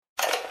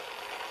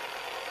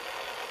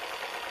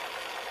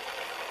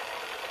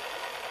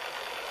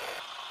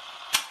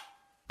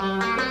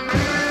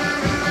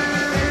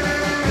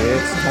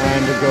It's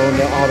time to go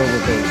into auto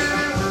reverse.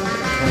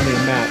 Tony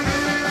and Matt,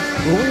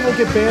 where we look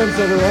at bands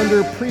that are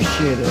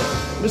underappreciated,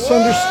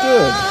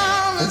 misunderstood,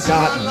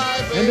 forgotten,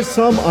 and to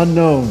some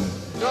unknown.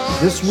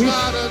 This week,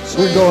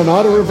 we're going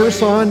auto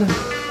reverse on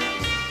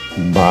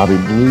Bobby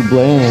Blue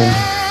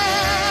Bland.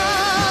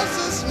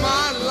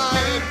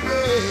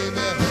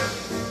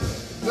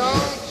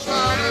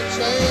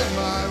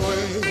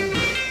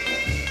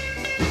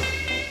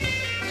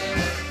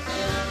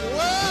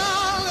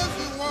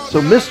 So,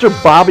 Mr.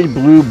 Bobby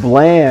Blue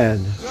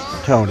Bland,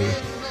 Tony.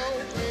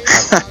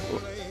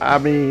 I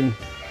mean,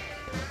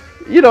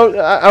 you know,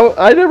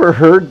 I never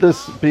heard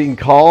this being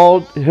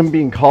called, him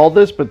being called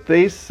this, but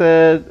they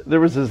said there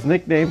was his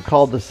nickname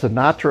called the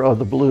Sinatra of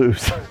the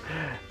Blues.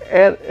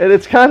 and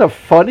it's kind of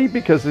funny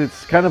because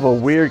it's kind of a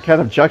weird kind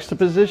of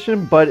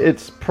juxtaposition, but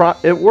it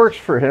works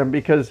for him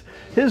because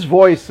his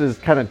voice is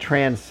kind of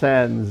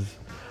transcends.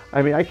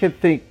 I mean, I could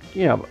think,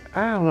 you know,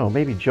 I don't know,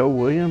 maybe Joe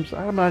Williams.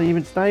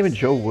 It's not even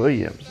Joe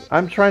Williams.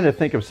 I'm trying to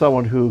think of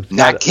someone who...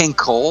 Nat King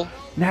Cole?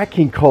 Nat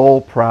King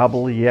Cole,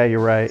 probably. Yeah, you're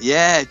right.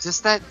 Yeah,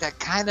 just that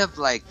kind of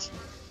like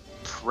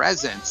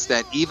presence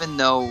that even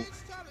though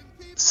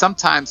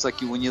sometimes like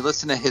when you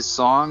listen to his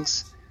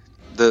songs,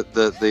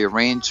 the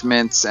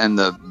arrangements and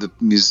the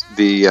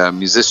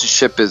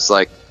musicianship is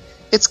like,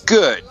 it's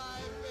good.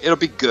 It'll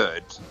be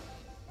good.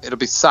 It'll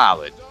be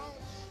solid.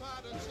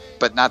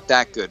 But not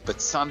that good. But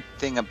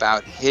something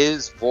about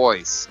his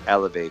voice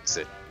elevates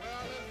it.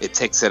 It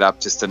takes it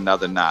up just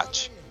another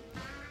notch.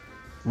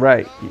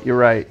 Right, you're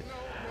right.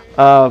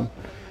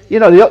 You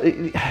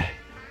know,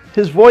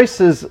 his voice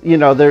is, you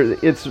know,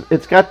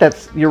 it's got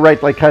that. You're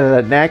right, like kind of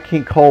that Nat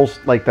King Cole's,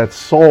 like that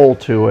soul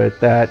to it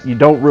that you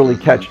don't really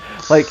catch.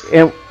 Like,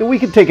 and we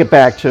can take it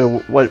back to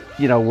what,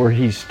 you know, where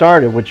he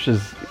started, which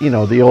is, you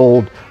know, the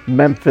old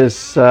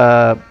Memphis.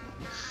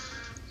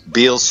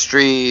 Beale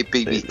Street,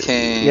 B.B.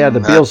 King. Yeah, the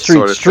Beale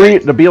Streeters,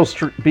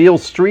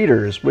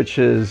 which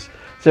is,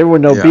 does everyone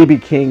know B.B.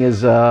 King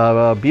is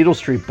Beale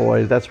Street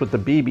Boys? That's what the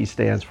B.B.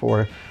 stands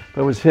for.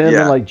 But it was him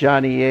and like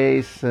Johnny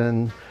Ace,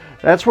 and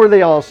that's where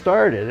they all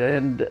started.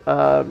 And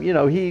you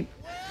know, he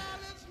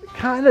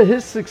kind of,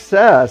 his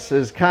success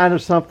is kind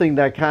of something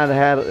that kind of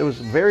had, it was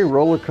very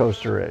roller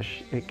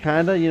coaster-ish. It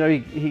kind of, you know,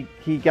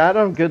 he got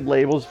on good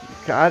labels,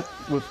 got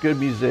with good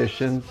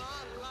musicians.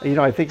 You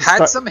know, I think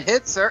had some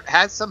hits early.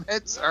 Had some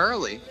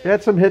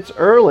hits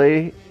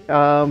early.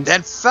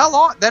 Then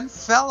fell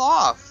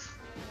off.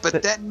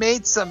 But then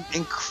made some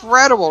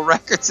incredible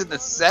records in the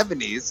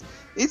 70s.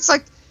 It's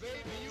like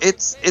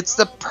it's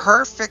the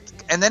perfect,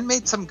 and then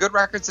made some good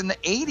records in the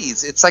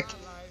 80s. It's like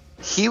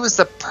he was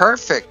the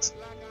perfect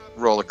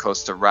roller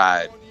coaster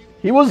ride.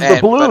 He was the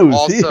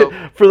blues.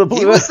 For the blues.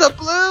 He was the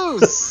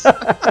blues.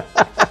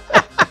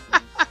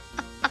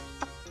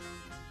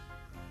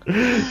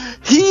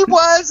 He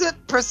was a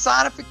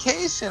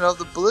personification of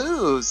the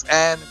blues,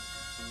 and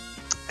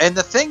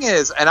the thing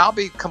is, and I'll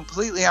be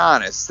completely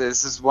honest,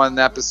 this is one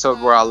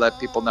episode where I'll let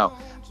people know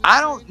I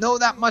don't know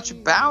that much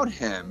about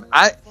him.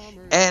 I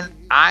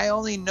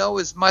only know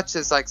as much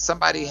as like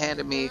somebody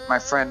handed me, my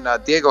friend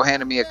Diego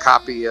handed me a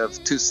copy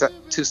of Two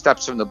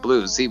Steps from the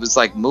Blues. He was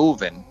like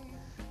moving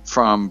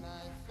from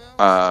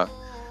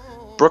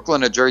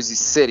Brooklyn to Jersey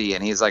City,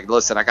 and he's like,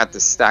 listen, I got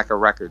this stack of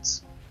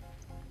records,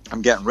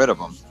 I'm getting rid of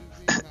them.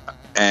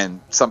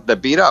 And something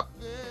that beat up,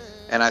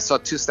 and I saw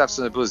Two Steps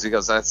from the Blues. He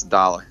goes, that's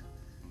 $1.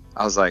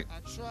 I was like,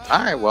 all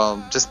right,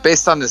 well, just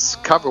based on this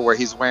cover where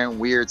he's wearing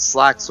weird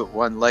slacks with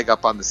one leg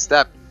up on the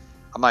step,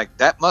 I'm like,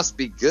 that must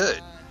be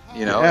good,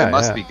 you know. It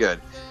must be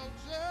good.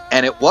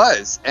 And it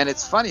was. And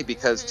it's funny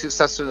because Two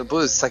Steps from the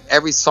Blues, it's like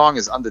every song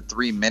is under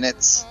 3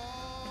 minutes.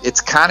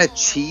 It's kind of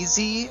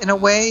cheesy in a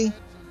way.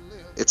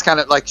 It's kind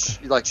of like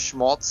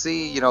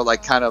schmaltzy, you know,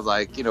 like kind of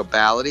like, you know,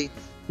 ballady.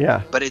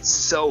 Yeah. But it's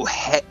so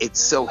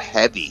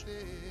heavy.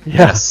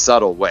 Yeah. In a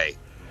subtle way.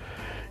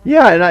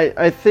 Yeah, and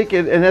I think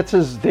and that's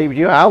his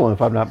debut album,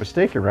 if I'm not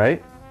mistaken,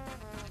 right?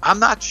 I'm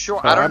not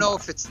sure. I don't know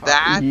if it's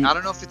that. I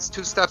don't know if it's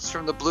Two Steps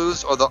from the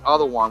Blues or the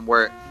other one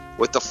where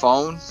with the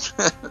phone,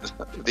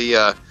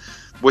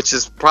 which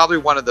is probably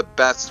one of the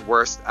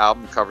worst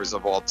album covers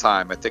of all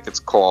time. I think it's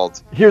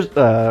called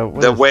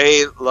The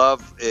Way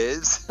Love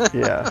Is.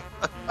 Yeah.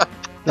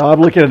 No,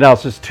 I'm looking at it now. It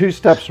says Two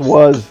Steps from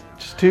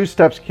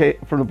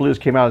the Blues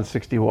came out in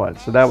 1961.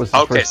 So that was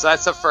okay. So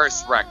that's the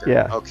first record.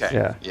 Yeah.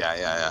 Okay.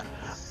 Yeah.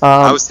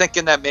 I was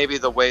thinking that maybe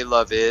The Way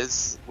Love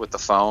Is with the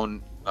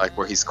phone, like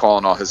where he's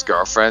calling all his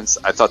girlfriends.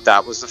 I thought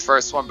that was the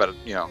first one, but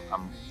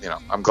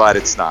I'm glad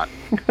it's not.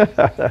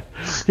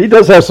 He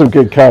does have some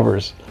good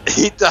covers.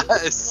 He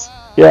does.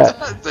 Yeah.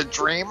 The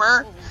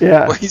Dreamer.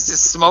 Yeah. Where he's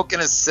just smoking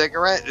a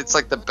cigarette. It's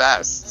like the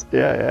best.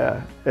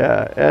 Yeah.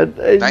 And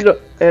you know,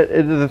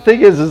 and the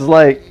thing is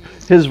like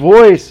his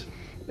voice,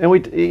 and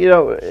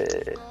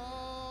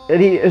and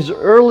he is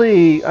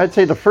early. I'd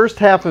say the first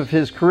half of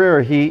his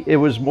career, it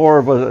was more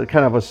of a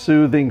kind of a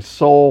soothing,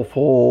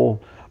 soulful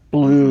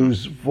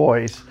blues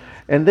voice,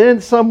 and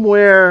then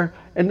somewhere,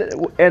 and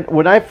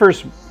when I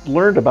first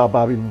learned about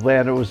Bobby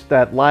Bland, it was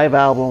that live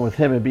album with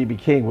him and B.B.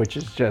 King, which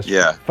is just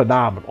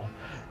phenomenal.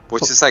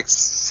 which is like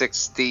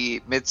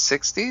mid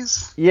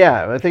 60s.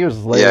 Yeah, I think it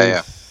was late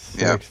Yeah.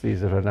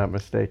 60s, if I'm not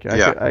mistaken.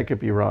 Yeah. I could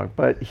be wrong,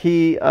 but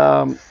he,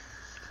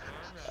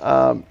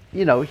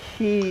 you know,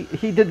 he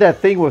did that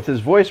thing with his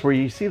voice where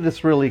you see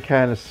this really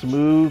kind of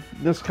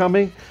smoothness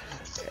coming,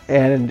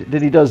 and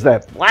then he does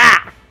that,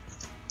 wah!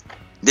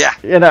 Yeah.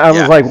 And I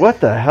was like, what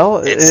the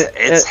hell?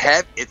 It's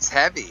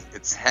heavy.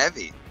 It's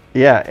heavy.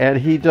 Yeah,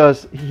 and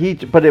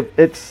but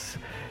it's,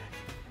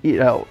 you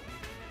know,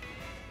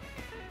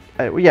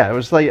 yeah, it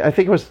was like, I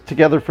think it was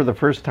Together for the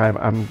first time,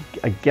 I'm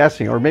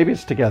guessing, or maybe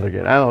it's Together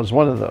Again. I don't know, it was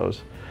one of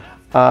those.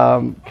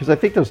 Because I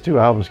think those two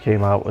albums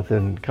came out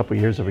within a couple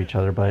years of each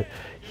other, but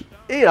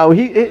you know,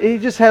 he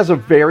just has a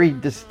very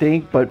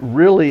distinct, but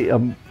really,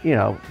 you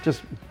know,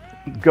 just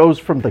goes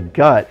from the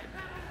gut.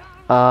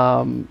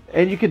 And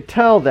you can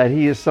tell that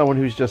he is someone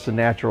who's just a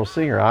natural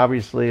singer.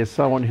 Obviously, is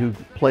someone who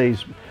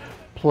plays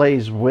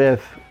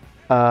with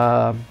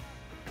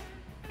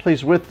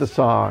the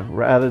song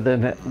rather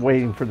than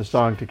waiting for the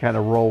song to kind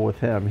of roll with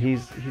him.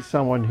 He's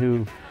someone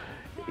who,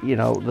 you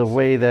know, the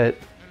way that,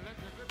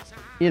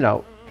 you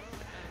know,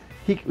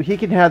 he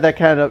can have that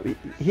kind of,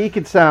 he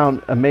can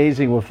sound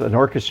amazing with an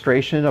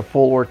orchestration, a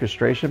full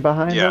orchestration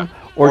behind him,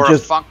 or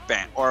just a funk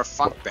band, or a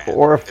funk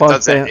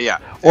band, yeah,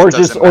 or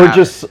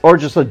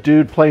just a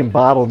dude playing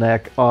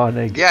bottleneck on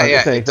a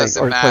thing, it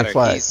doesn't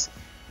matter.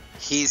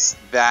 He's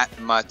that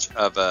much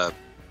of a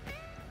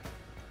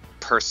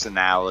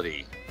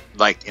personality,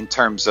 like in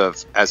terms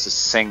of as a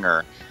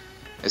singer.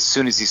 As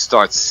soon as he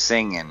starts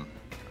singing,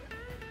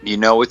 you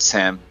know it's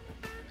him,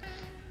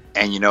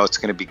 and you know it's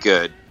going to be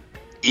good.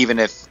 Even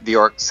if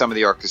some of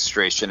the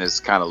orchestration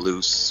is kind of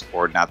loose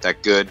or not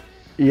that good,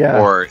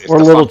 or if a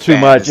little too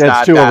much,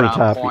 it's too over the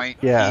top.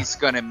 Yeah, he's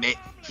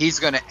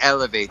gonna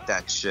elevate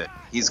that shit.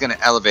 He's gonna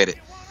elevate it.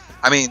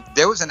 I mean,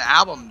 there was an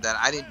album that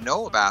I didn't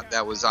know about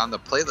that was on the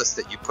playlist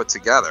that you put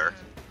together.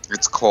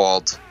 It's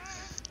called,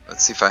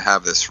 let's see if I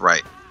have this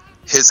right,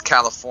 his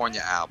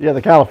California album. Yeah,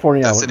 the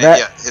California album.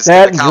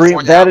 That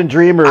and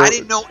Dreamer. I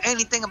didn't know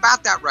anything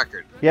about that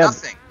record. Yeah,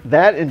 nothing.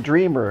 That and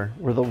Dreamer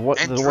were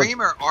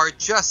Dreamer are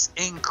just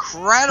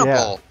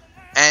incredible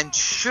and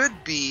should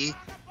be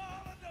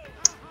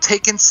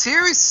taken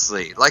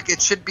seriously. Like,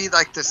 it should be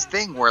like this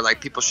thing where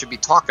like people should be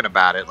talking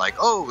about it. Like,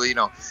 oh, you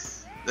know,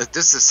 that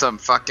this is some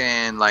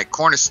fucking like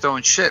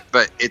cornerstone shit,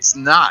 but it's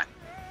not.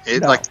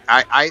 It like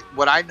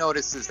what I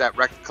noticed is that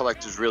record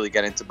collectors really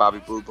get into Bobby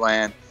Blue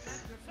Bland,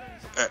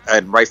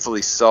 and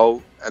rightfully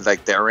so.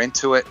 Like, they're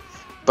into it,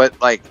 but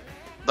like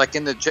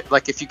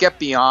if you get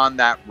beyond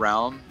that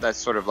realm, that's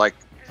sort of like,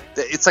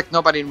 it's like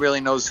nobody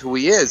really knows who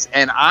he is.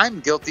 And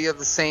I'm guilty of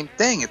the same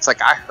thing. It's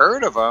like, I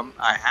heard of him,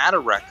 I had a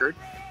record,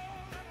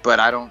 but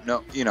I don't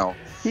know, you know,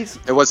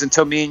 it wasn't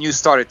until me and you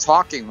started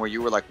talking where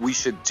you were like, we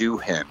should do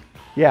him.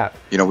 Yeah.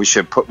 You know, we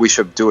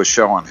should do a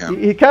show on him.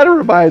 He kind of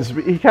reminds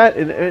me, you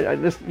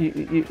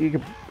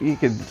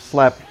can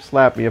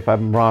slap me if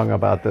I'm wrong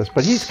about this,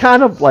 but he's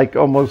kind of like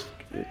almost,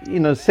 you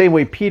know, the same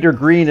way Peter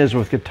Green is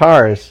with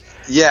guitarists.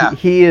 Yeah,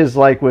 he is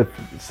like with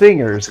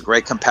singers. It's a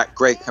great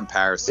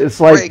comparison. It's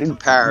like great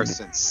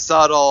comparison,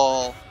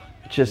 subtle,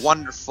 just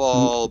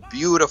wonderful,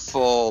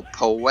 beautiful,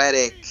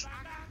 poetic,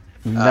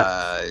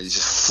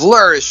 just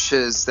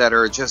flourishes that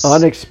are just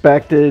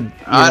unexpected,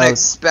 and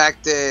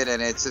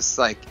it's just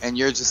like, and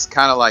you're just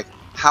kind of like,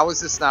 how is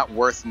this not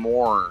worth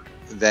more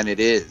than it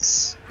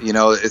is? You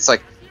know, it's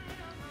like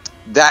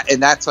that,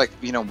 and that's like,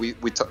 you know,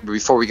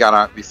 before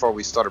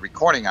we started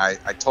recording, I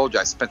told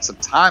you I spent some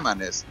time on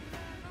this,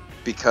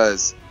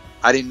 because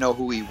I didn't know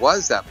who he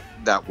was that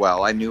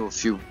well. I knew a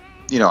few,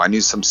 you know, I knew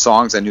some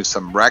songs, I knew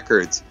some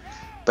records,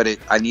 but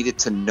I needed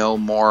to know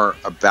more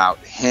about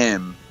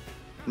him,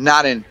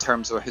 not in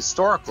terms of a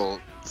historical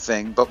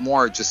thing, but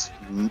more just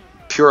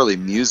purely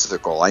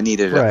musical. I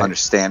needed to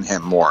understand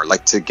him more,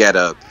 like to get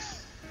a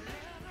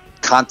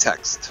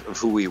context of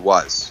who he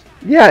was.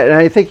 Yeah, and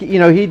I think, you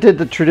know, he did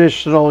the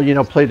traditional, you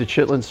know, played the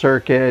Chitlin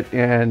circuit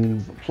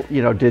and,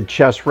 you know, did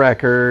chess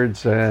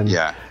records and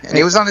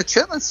he was on the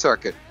Chitlin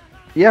circuit.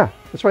 Yeah,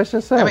 that's what I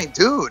said. I mean,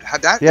 dude,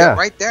 that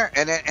right there,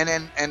 and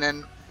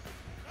then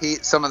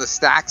some of the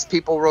Stax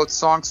people wrote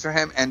songs for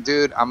him, and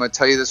dude, I'm gonna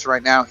tell you this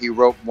right now, he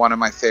wrote one of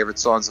my favorite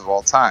songs of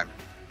all time,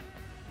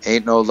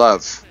 "Ain't No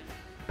Love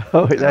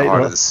in the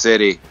Heart of the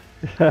City."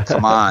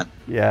 Come on.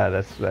 Yeah,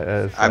 that's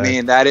I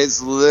mean, that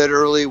is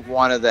literally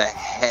one of the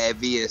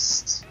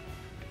heaviest.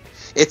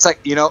 It's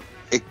like, you know,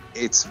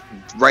 it's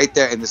right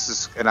there,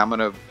 and I'm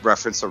gonna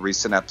reference a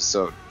recent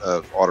episode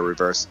of Auto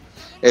Reverse.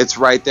 It's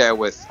right there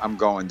with "I'm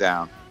Going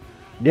Down."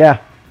 Yeah.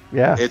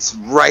 It's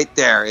right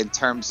there in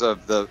terms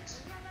of the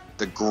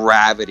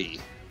gravity,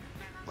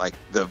 like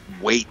the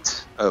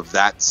weight of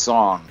that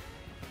song.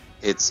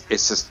 It's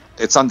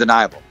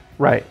undeniable.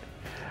 Right.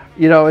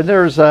 You know, and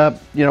there's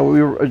you know,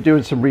 we were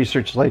doing some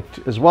research like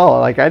as well.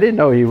 Like, I didn't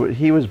know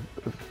he was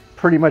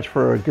pretty much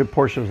for a good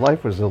portion of his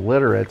life was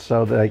illiterate.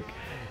 So like,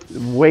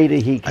 way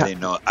that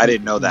I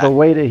didn't know that. The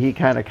way that he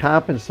kind of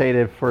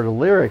compensated for the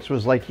lyrics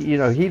was like, you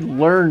know, he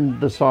learned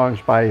the songs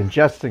by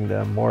ingesting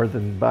them more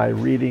than by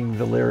reading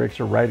the lyrics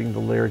or writing the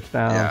lyrics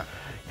down.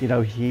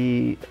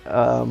 he,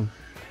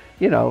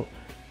 you know,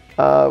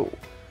 uh,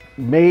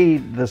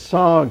 made the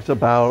songs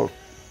about,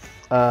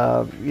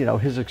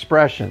 his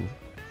expression.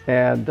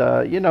 And,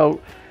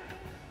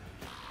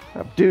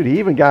 dude,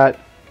 he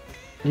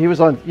was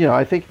on,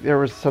 I think there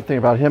was something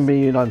about him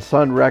being on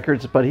Sun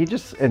Records, but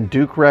and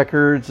Duke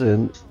Records,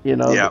 and,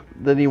 Yeah.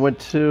 then he went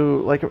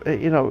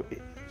to,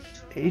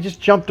 he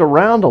just jumped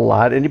around a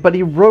lot, but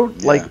he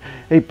wrote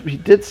he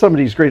did some of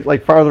these great,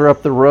 like Farther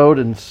Up the Road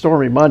and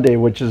Stormy Monday,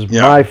 which is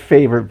my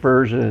favorite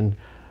version.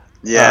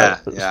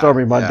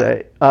 Stormy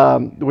Monday,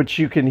 which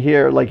you can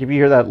hear, like if you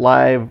hear that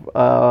live,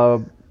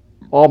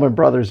 Allman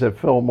Brothers at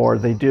Fillmore,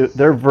 they do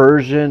their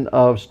version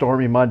of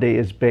Stormy Monday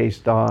is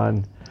based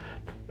on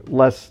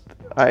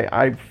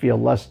I feel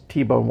less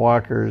T-Bone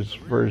Walker's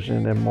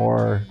version and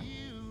more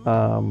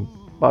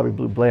Bobby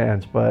Blue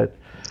Bland's, but.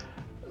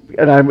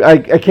 And I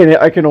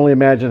can only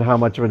imagine how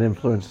much of an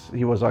influence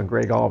he was on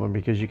Greg Allman,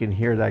 because you can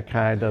hear that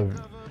kind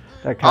of.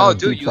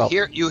 Dude, you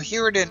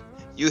hear it in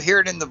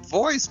the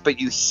voice, but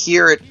you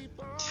hear it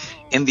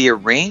in the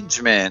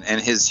arrangement and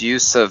his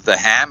use of the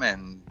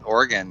Hammond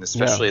organ,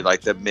 especially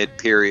like the mid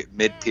period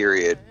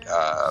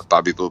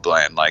Bobby Blue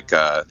Bland, like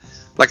I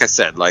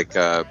said,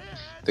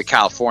 the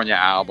California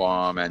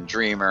album and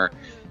Dreamer.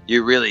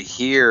 You really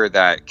hear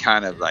that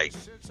kind of like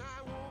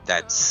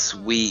that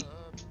sweet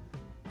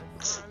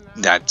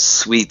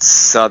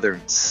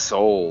Southern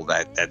soul,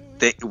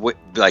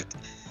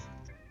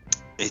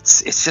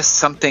 it's just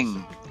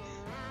something.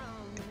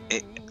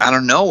 I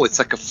don't know. It's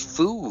like a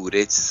food.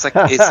 It's like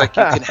you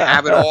can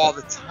have it all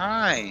the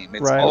time.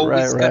 It's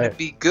always going to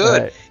be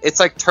good. Right.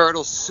 It's like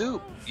turtle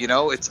soup.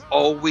 It's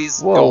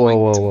always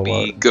going to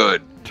be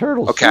good.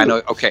 Turtle soup. Okay, I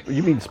know. Okay,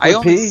 you mean split I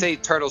only pea? say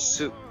turtle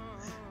soup.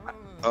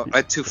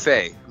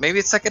 Etouffee. Maybe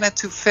it's like an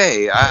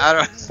etouffee.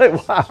 I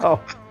don't.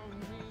 Wow.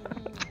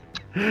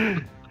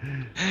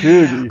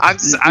 Dude,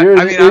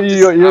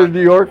 you're in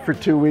New York for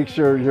 2 weeks.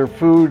 Your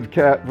food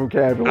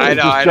vocabulary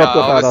I jumped up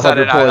All of a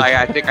sudden,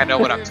 I I think I know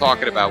what I'm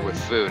talking about with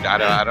food.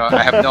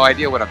 I have no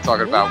idea what I'm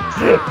talking about with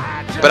food,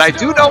 but I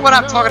do know what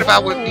I'm talking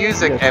about with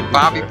music. And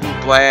Bobby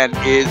Blue Bland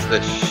is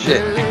the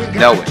shit. You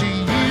know it.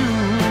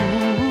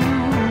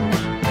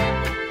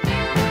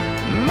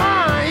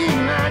 My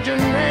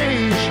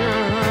imagination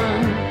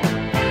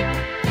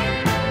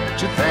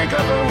to think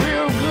of a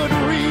real good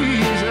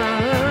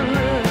reason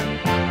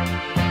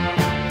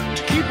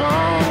to keep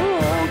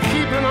on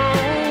keeping on.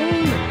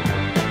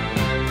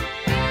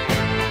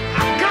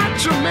 I've got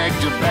to make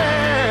the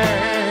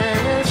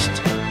best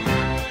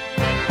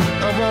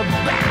of a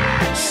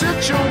bad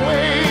situation.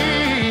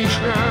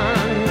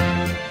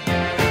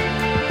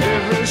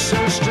 Ever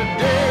since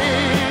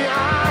today I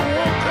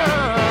woke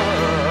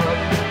up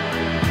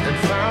and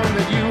found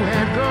that you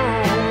had gone.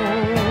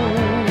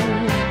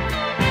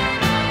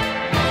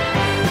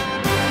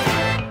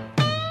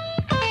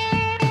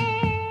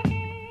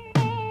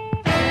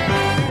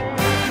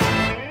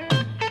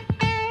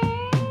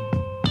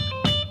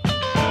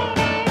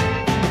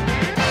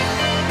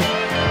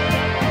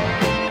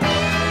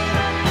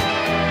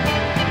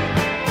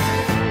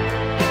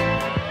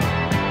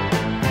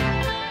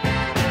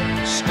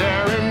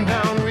 Staring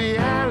down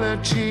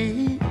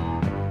reality,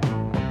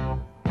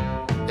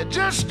 it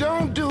just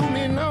don't do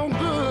me no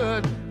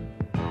good,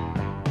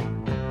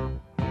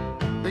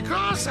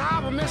 because I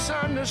have a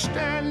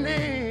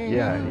misunderstanding.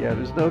 Yeah,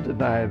 there's no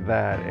denying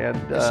that. And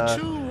It's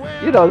too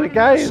well the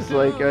guy is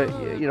like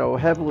understood.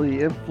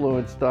 heavily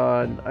influenced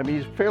on. I mean,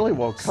 he's fairly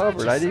well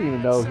covered. I didn't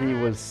even know he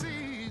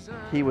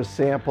was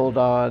sampled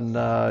on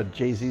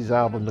Jay-Z's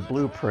album The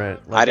Blueprint.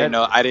 I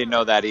didn't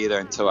know that either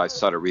until I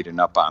started reading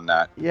up on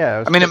that.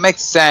 Yeah, I mean, it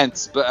makes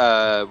sense,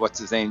 but what's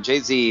his name?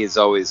 Jay-Z is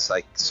always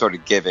like sort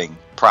of giving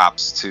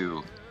props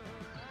to,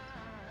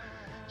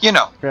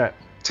 yeah.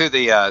 to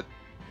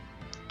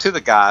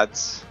the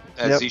gods,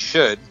 as he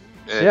should.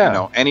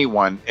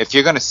 Anyone. If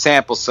you're going to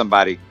sample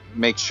somebody,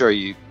 make sure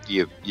you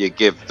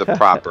give the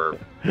proper,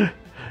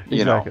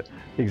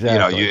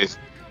 Exactly.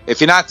 If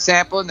you're not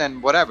sampling,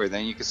 then whatever.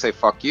 Then you can say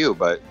fuck you.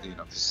 But if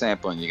you're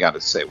sampling, you got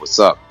to say what's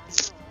up.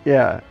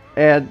 Yeah,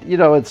 and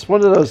it's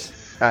one of those.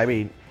 I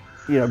mean,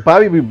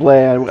 Bobby B.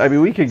 Bland. I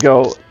mean, we could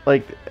go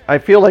like. I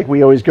feel like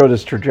we always go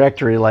this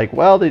trajectory, like,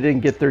 well, they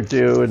didn't get their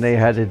due, and they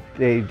kind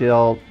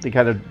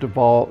of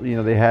devolved.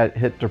 They had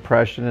hit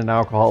depression and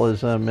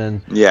alcoholism,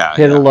 and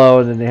hit a low,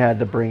 and then they had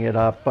to bring it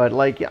up. But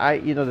like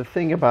the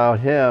thing about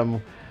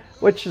him,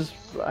 which is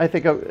I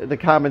think the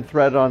common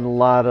thread on a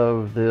lot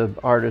of the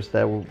artists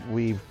that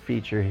we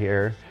feature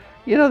here,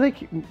 they,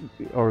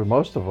 or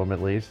most of them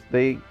at least,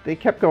 they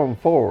kept going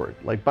forward.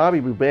 Like Bobby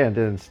Blue Bland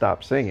didn't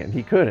stop singing;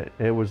 he couldn't.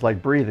 It was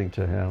like breathing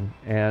to him,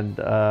 and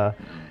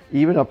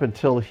even up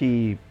until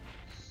he,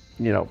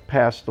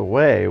 passed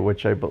away,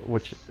 which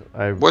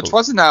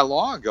wasn't that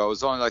long ago. It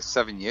was only like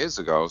 7 or 8 years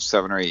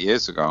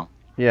ago.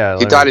 Yeah,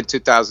 he died in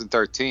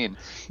 2013.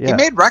 Yeah. He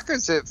made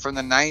records in the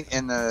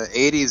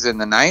 80s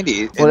and the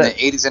 90s. In the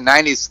 80s and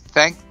 90s,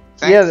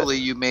 thankfully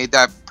you made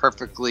that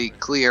perfectly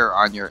clear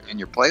on your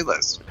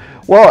playlist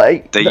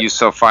Well, that you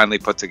so finally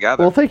put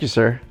together. Well, thank you,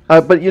 sir.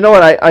 But you know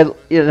what? And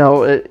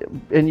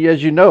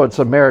as you know, it's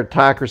a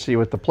meritocracy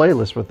with the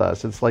playlist with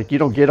us. It's like you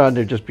don't get on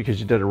there just because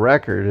you did a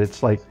record.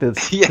 It's like this.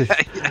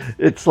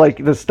 It's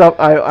like the stuff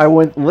I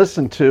went and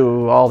listened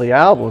to all the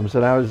albums,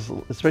 and I was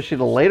especially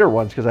the later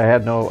ones because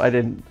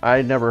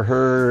I never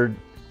heard.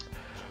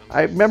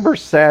 I remember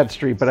Sad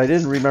Street, but I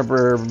didn't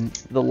remember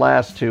the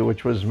last two,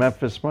 which was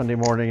Memphis Monday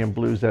Morning and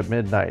Blues at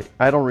Midnight.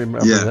 I don't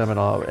remember them at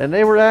all, and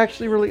they were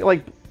actually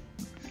really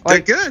they're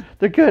good.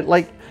 They're good.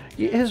 Like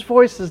his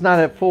voice is not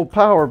at full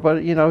power,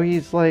 but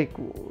he's like,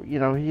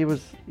 he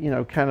was,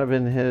 kind of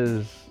in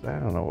his, I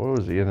don't know, what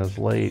was he in his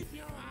late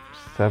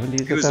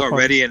 70s? He was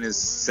already in his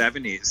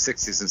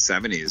 60s and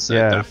 70s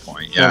at that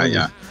point. Yeah, 70s.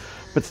 yeah.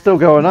 But still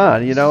going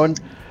on,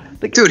 and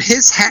dude,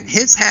 his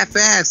half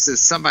ass is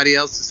somebody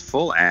else's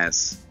full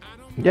ass.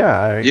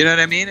 Yeah, you know what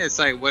I mean? It's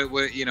like what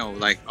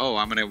like, oh,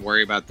 I'm gonna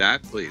worry about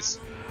that, please.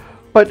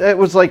 But it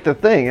was like the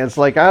thing. It's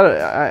like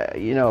I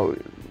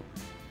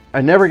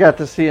never got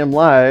to see him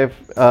live,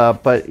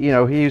 but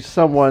he's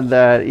someone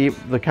that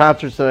the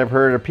concerts that I've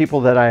heard are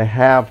people that I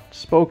have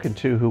spoken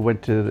to who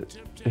went to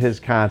his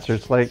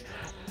concerts. Like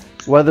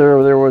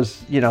whether there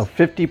was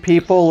 50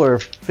 people or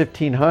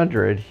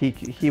 1,500,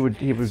 he would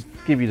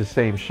give you the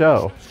same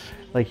show.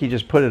 Like he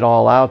just put it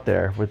all out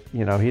there with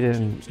he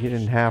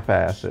didn't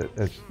half-ass it,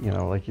 as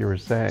like you were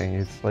saying.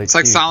 It's like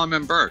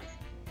Solomon Burke.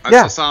 I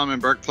saw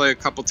Solomon Burke play a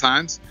couple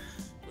times.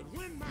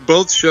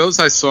 Both shows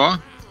I saw.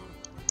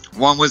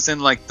 One was in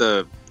like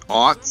the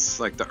aughts,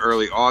 like the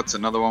early aughts.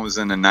 Another one was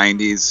in the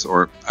 90s,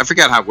 or I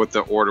forget what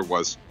the order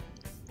was.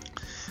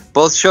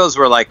 Both shows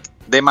were like,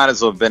 they might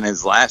as well have been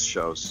his last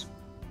shows.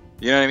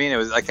 You know what I mean? It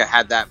was like it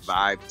had that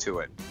vibe to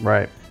it.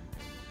 Right.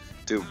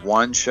 Dude,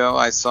 one show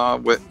I saw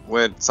with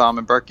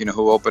Solomon Burke, you know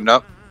who opened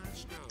up?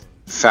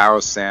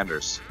 Pharoah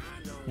Sanders.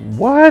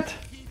 What?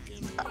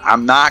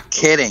 I'm not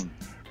kidding.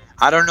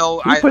 I don't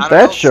know. Who put I don't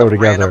that know show if some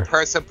together? random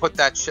person put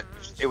that shit.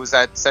 It was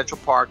at Central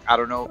Park. I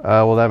don't know.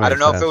 Well, that makes I don't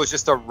know sense. if it was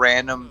just some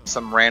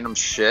random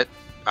shit.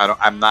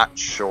 I'm not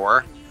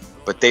sure,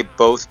 but they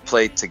both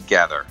played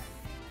together.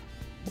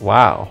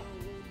 Wow.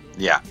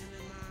 Yeah.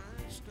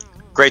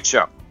 Great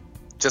show.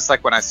 Just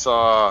like when I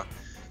saw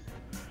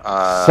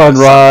Sun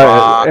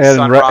Ra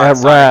and Rat.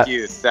 Sonic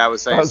Youth. That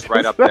was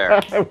right up there.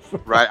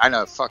 Right? I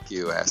know. Fuck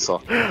you,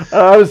 asshole.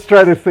 I was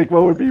trying to think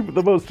what would be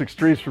the most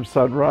extremes from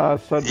Sun Ra.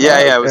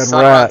 Yeah. It was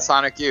Sun Ra and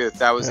Sonic Youth.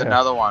 That was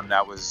another one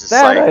that was just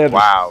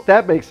wow.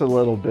 That makes a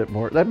little bit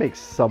more. That makes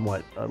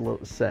somewhat a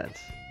little sense.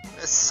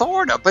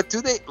 Sort of, but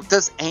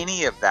does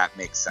any of that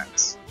make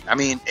sense? I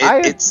mean,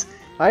 I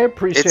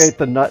appreciate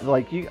the nut.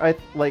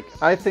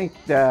 I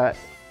think that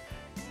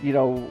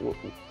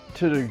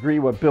to the degree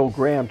what Bill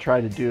Graham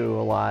tried to do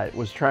a lot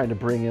was trying to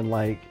bring in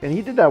and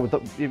he did that with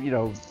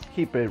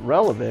keep it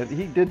relevant.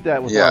 He did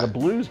that with a lot of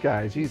blues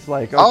guys. He's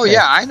like, okay, oh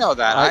yeah, I know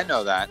that.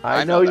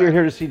 I know you're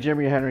here to see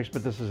Jimi Hendrix,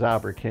 but this is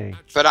Albert King.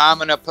 But I'm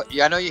gonna put.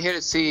 I know you're here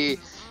to see,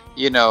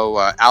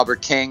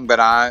 Albert King,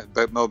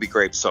 but Moby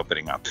Grape's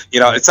opening up.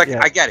 It's like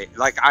I get it.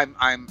 Like I'm.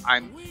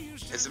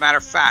 As a matter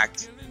of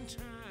fact,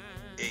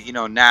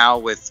 now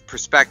with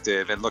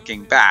perspective and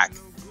looking back,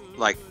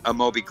 like a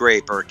Moby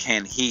Grape or a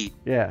Ken Heat,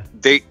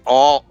 they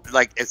all,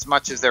 like, as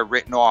much as they're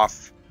written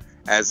off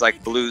as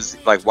like blues,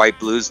 like white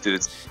blues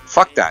dudes,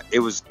 fuck that. It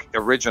was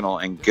original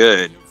and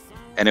good,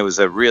 and it was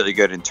a really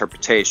good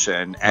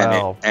interpretation.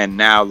 And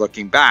now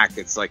looking back,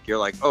 it's like you're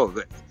like, oh,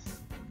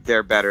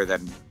 they're better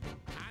than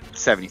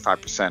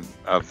 75%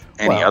 of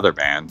any other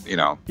band,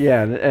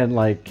 Yeah, and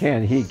like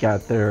Ken Heat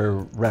got their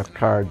rep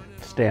card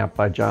stamped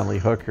by John Lee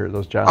Hooker.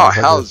 Those John Lee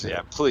Hookers. Hell's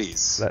yeah,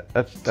 please.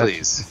 That's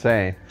please.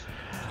 Insane.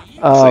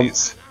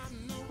 Please.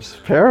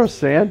 Pharoah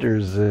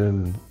Sanders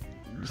and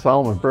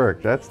Solomon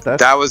Burke.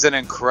 That was an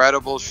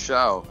incredible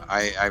show.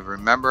 I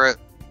remember it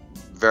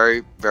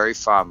very, very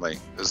fondly.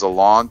 It was a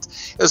long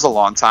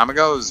time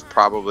ago. It was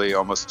probably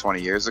almost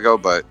 20 years ago,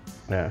 but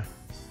yeah.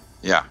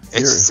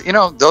 It's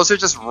those are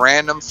just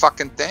random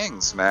fucking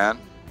things, man.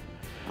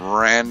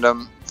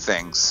 Random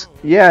things.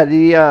 Yeah,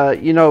 he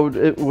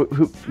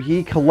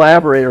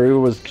collaborated, or he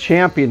was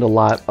championed a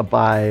lot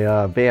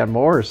by Van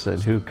Morrison,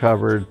 who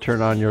covered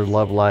 "Turn On Your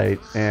Love Light"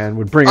 and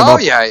would bring him up.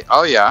 Oh yeah.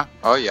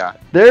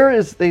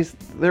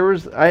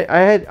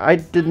 I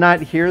did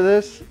not hear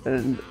this,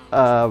 and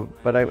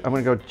but I'm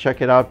gonna go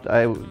check it out.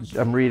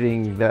 I'm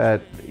reading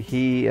that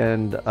he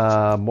and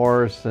Van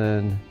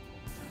Morrison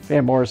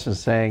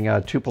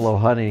sang "Tupelo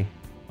Honey"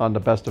 on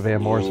the Best of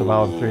Van Morrison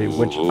Volume 3,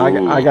 which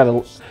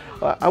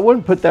I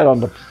wouldn't put that on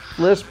the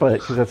list, but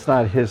because that's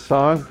not his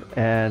song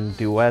and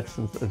duets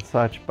and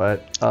such.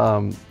 But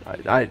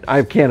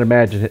I can't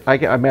imagine it. I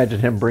can imagine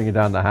him bringing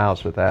down the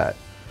house with that.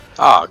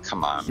 Oh,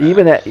 come on, man.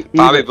 Even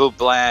Bobby Blue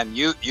Bland,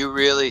 you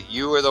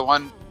were the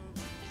one.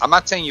 I'm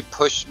not saying you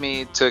pushed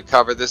me to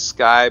cover this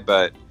guy,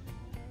 but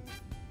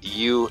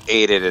you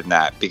aided in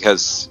that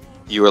because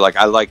you were like,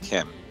 I like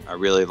him. I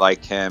really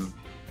like him.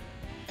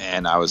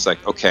 And I was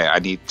like, okay, I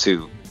need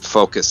to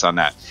focus on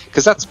that.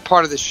 Because that's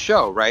part of the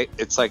show, right?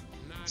 It's like,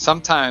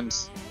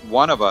 sometimes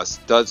one of us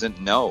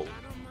doesn't know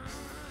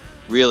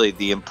really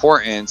the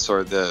importance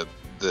or the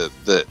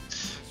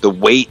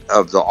weight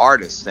of the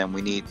artist, and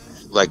we need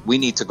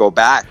to go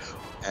back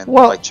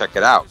and check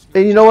it out.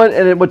 And you know what?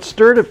 And what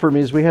stirred it for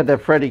me is we had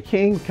that Freddie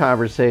King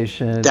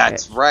conversation.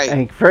 That's right.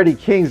 And Freddie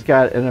King's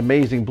got an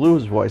amazing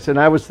blues voice, and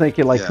I was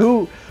thinking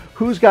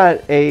who's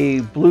got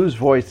a blues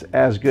voice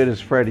as good as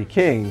Freddie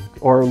King,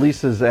 or at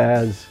least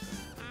as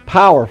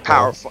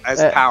powerful.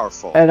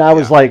 And I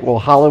was like, well,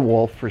 Howlin'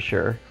 Wolf for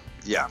sure.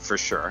 Yeah, for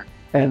sure.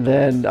 And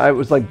then I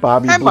was like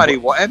Bobby and Muddy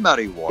Waters.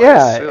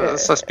 Yeah,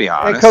 let's be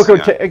honest.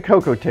 And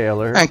Coco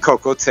Taylor. And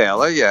Coco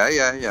Taylor.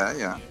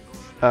 Yeah.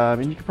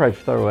 And you could probably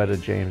throw Etta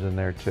James in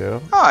there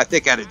too. Oh, I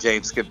think Etta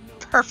James could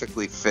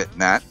perfectly fit in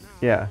that.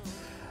 Yeah.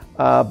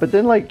 But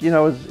then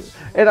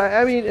and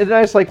I mean, and I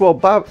was like, well,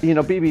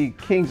 BB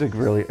King's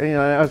really, and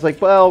I was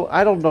like, well,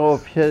 I don't know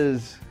if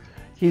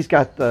he's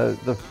got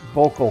the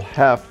vocal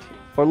heft,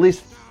 or at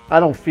least I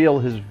don't feel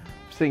his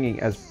singing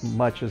as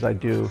much as I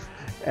do.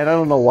 And I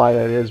don't know why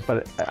that is,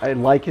 but I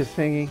like his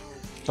singing,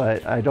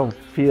 but I don't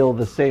feel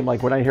the same.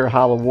 Like when I hear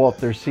Howlin' Wolf,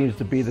 there seems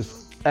to be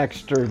this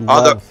extra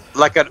love.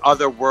 Like an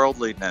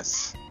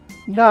otherworldliness.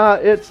 Nah,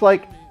 it's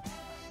like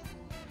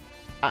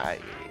I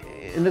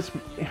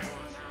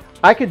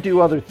could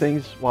do other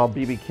things while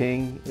BB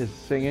King is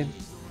singing,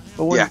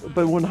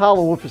 but when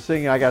Howlin' Wolf is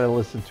singing, I gotta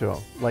listen to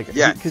him.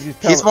 Because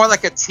he's more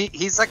like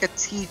he's like a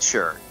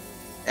teacher,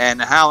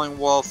 and Howlin'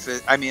 Wolf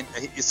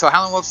so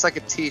Howlin' Wolf's like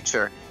a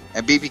teacher.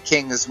 And BB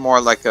King is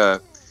more like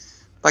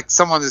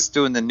someone that's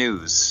doing the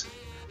news.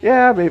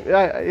 Yeah, maybe.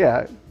 Like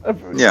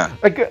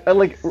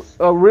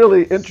a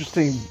really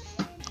interesting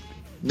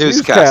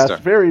newscaster.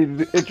 Very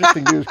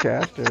interesting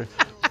newscaster.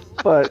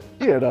 But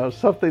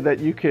something that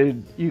you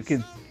could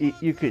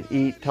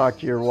eat, talk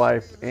to your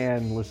wife,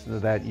 and listen to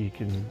that.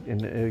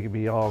 And it could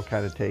be all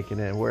kind of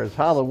taken in. Whereas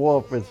Howlin'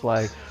 Wolf, it's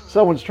like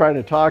someone's trying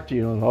to talk to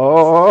you, and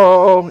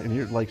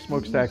you're like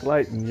Smokestack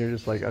Light, and you're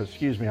just like, oh,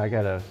 excuse me, I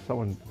gotta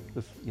someone.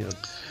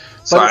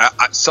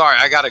 Sorry,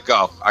 I gotta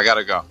go.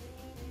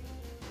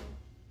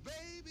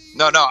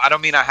 No, I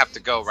don't mean I have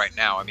to go right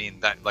now. I mean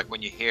that, like,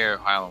 when you hear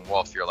Howlin'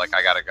 Wolf, you're like,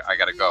 I gotta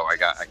go. I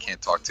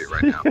can't talk to you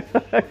right now.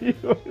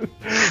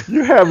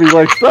 you have me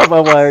like stuff.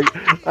 I'm like,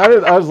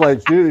 I was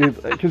like,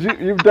 dude, because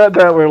you've done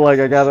that where like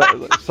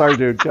sorry,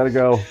 dude, gotta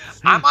go.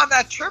 I'm on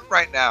that trip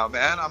right now,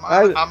 man. I'm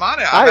on it. I'm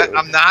not at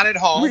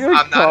home.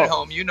 Not at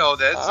home. You know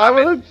this.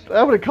 I'm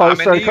gonna call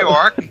you. I'm in New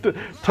York.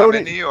 I'm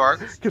in New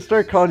York. Can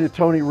start calling you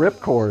Tony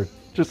Ripcord.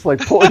 Just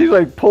like he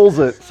like pulls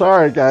it.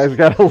 Sorry, guys,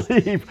 gotta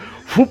leave.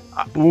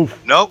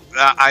 Nope.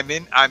 I'm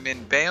in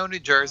Bayonne, New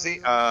Jersey.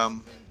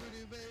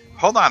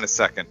 Hold on a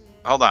second.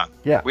 Hold on.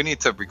 Yeah. We need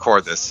to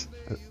record this.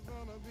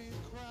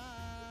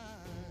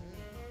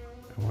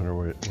 I wonder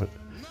what.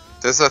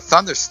 There's a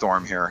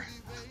thunderstorm here.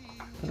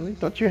 Really?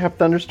 Don't you have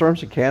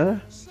thunderstorms in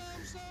Canada?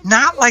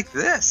 Not like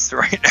this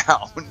right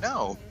now.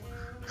 No.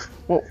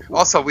 Well,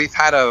 also, we've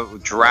had a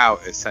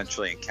drought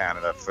essentially in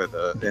Canada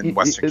in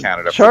Western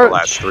Canada for the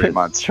last 3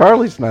 months.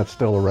 Charlie's not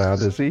still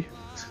around, is he?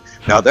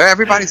 No,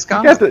 everybody's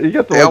gone.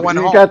 You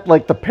got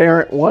like the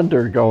parent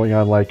wonder going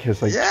on, like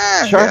his like.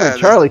 Yeah,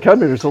 Charlie, come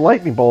here. There's a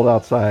lightning bolt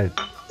outside.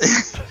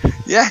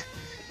 Yeah,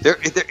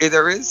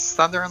 there is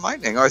thunder and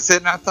lightning. Or is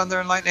it not thunder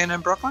and lightning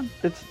in Brooklyn?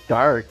 It's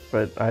dark,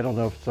 but I don't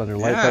know if it's thunder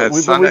and lightning. Yeah,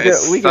 it's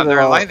thunder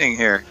and lightning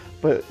here.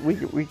 But we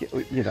get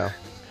it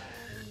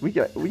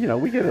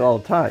all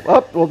the time.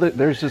 Oh, well,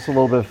 there's just a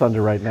little bit of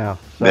thunder right now.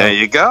 So, there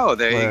you go.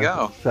 You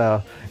go.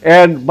 So,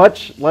 and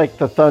much like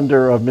the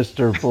thunder of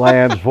Mr.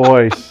 Bland's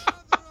voice,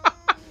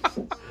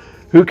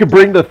 who can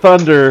bring the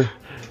thunder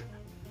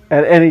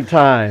at any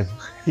time.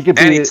 He could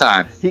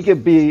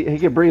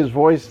bring his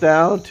voice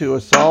down to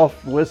a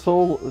soft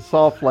whistle,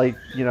 soft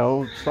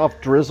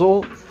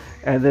drizzle,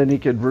 and then he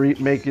could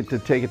make it to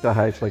take it to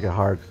heights like a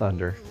hard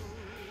thunder.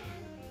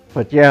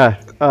 But yeah.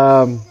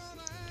 I'm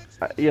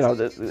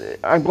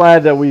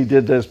glad that we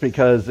did this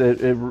because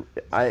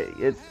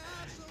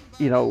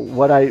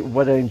what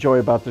I enjoy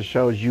about the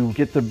show is you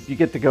get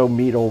to go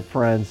meet old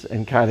friends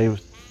and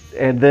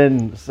and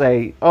then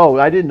say, oh,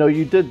 I didn't know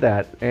you did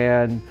that,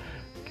 and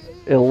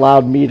it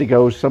allowed me to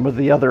go some of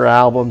the other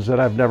albums that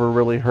I've never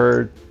really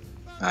heard.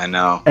 I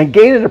know. And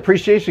gain an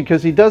appreciation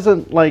because he's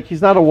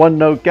not a one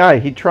note guy.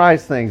 He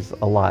tries things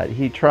a lot.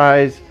 He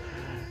tries.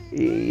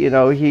 He's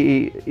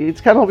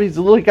got a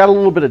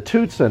little bit of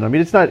Toots in him. I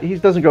mean, he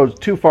doesn't go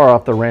too far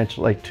off the ranch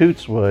like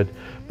Toots would,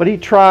 but he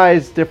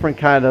tries different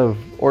kind of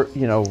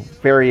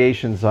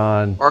variations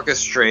on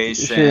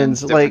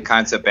orchestrations, different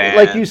kinds of bands,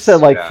 like you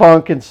said,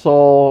 funk and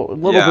soul, a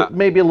little bit,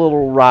 maybe a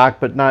little rock,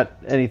 but not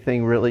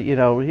anything really.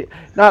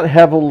 Not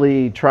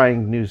heavily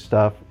trying new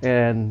stuff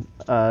and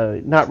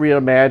not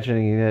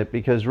reimagining it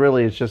because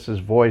really it's just his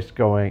voice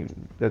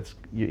going. It's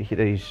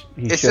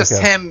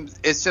just him.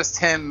 It's just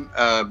him.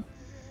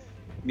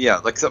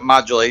 Like the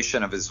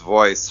modulation of his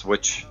voice,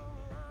 which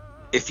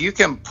if you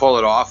can pull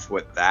it off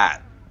with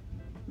that,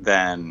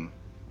 then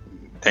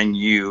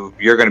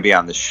you're going to be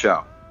on the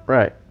show.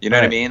 Right. You know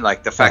what I mean?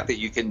 Like the fact that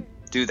you can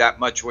do that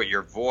much with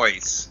your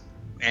voice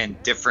and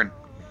different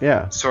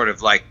Yeah. sort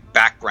of like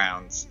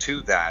backgrounds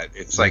to that.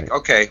 It's like,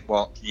 okay,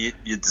 well, you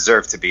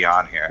deserve to be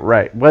on here.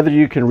 Right. Whether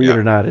you can read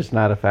or not is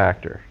not a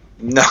factor.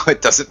 No,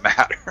 it doesn't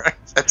matter.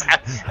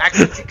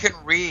 Actually, if you can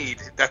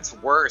read, that's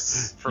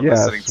worse for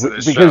listening to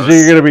the because shows.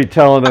 you're going to be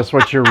telling us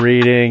what you're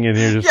reading, and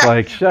you're just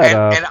like, shut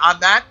up. And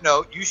on that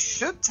note, you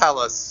should tell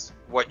us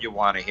what you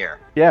want to hear.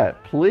 Yeah,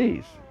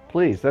 please.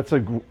 That's a...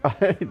 Dude,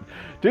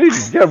 you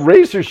got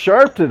razor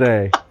sharp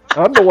today.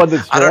 I'm the one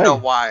that's I don't know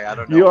why. I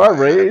don't know You why. are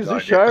razor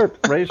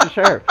sharp. Razor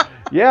sharp.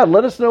 Yeah,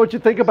 let us know what you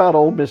think about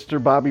old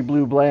Mr. Bobby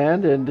Blue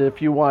Bland, and if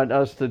you want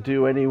us to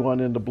do anyone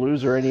in the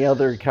blues or any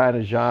other kind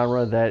of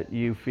genre that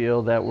you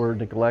feel that we're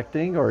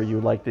neglecting or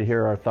you'd like to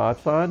hear our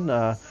thoughts on,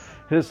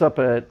 hit us up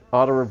at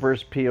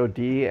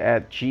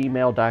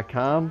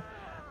autoreversepod@gmail.com.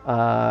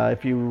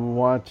 If you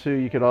want to,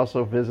 you can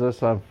also visit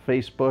us on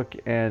Facebook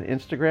and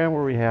Instagram,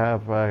 where we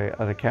have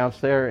accounts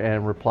there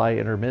and reply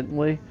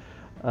intermittently.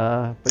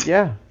 But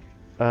yeah.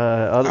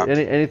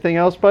 Anything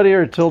else, buddy,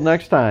 or until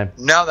next time?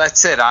 No,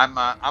 that's it. I'm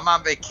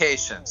on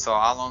vacation, so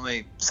I'll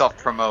only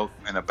self-promote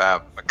in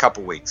about a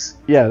couple weeks.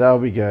 Yeah, that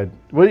would be good.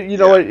 Well, you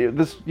know what?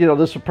 This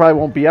probably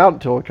won't be out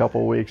until a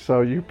couple of weeks,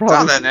 so you probably.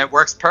 Well, then it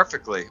works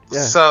perfectly.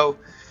 Yeah. So,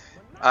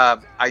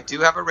 I do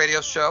have a radio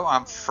show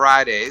on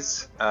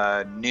Fridays,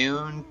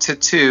 noon to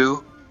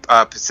 2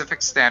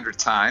 Pacific Standard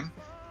Time.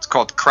 It's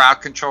called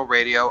Crowd Control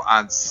Radio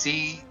on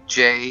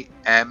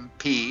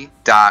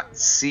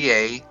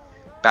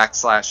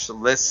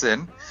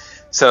cjmp.ca/listen.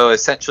 So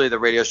essentially the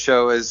radio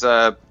show is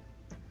a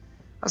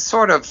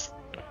sort of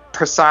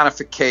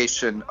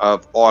personification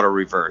of Auto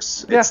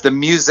Reverse. Yeah. It's the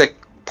music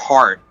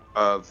part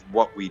of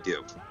what we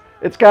do.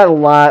 It's got a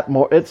lot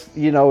more. It's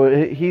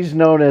he's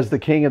known as the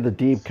king of the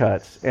deep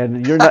cuts,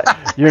 and you're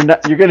going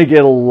to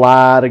get a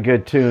lot of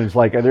good tunes.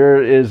 Like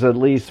there is at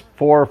least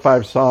 4 or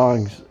 5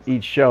 songs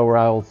each show where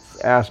I'll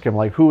ask him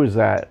like, who is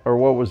that, or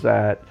what was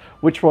that,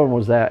 which one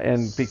was that,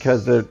 and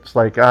because it's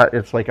like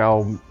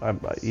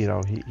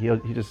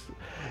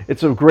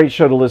it's a great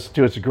show to listen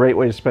to. It's a great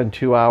way to spend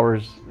 2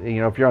 hours.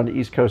 If you're on the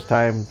East Coast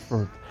time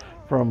from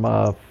 3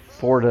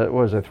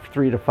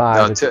 to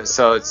 5. No,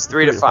 so it's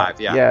 3 to 5.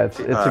 Yeah. Yeah, it's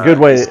a good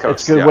way. East Coast,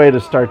 it's a good way to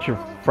start your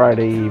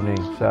Friday evening.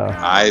 So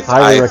I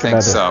highly think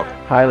recommend so.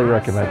 Highly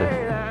recommended.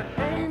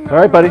 All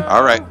right, buddy.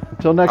 All right.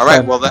 Until next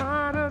time.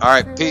 time. All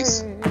right.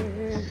 Peace.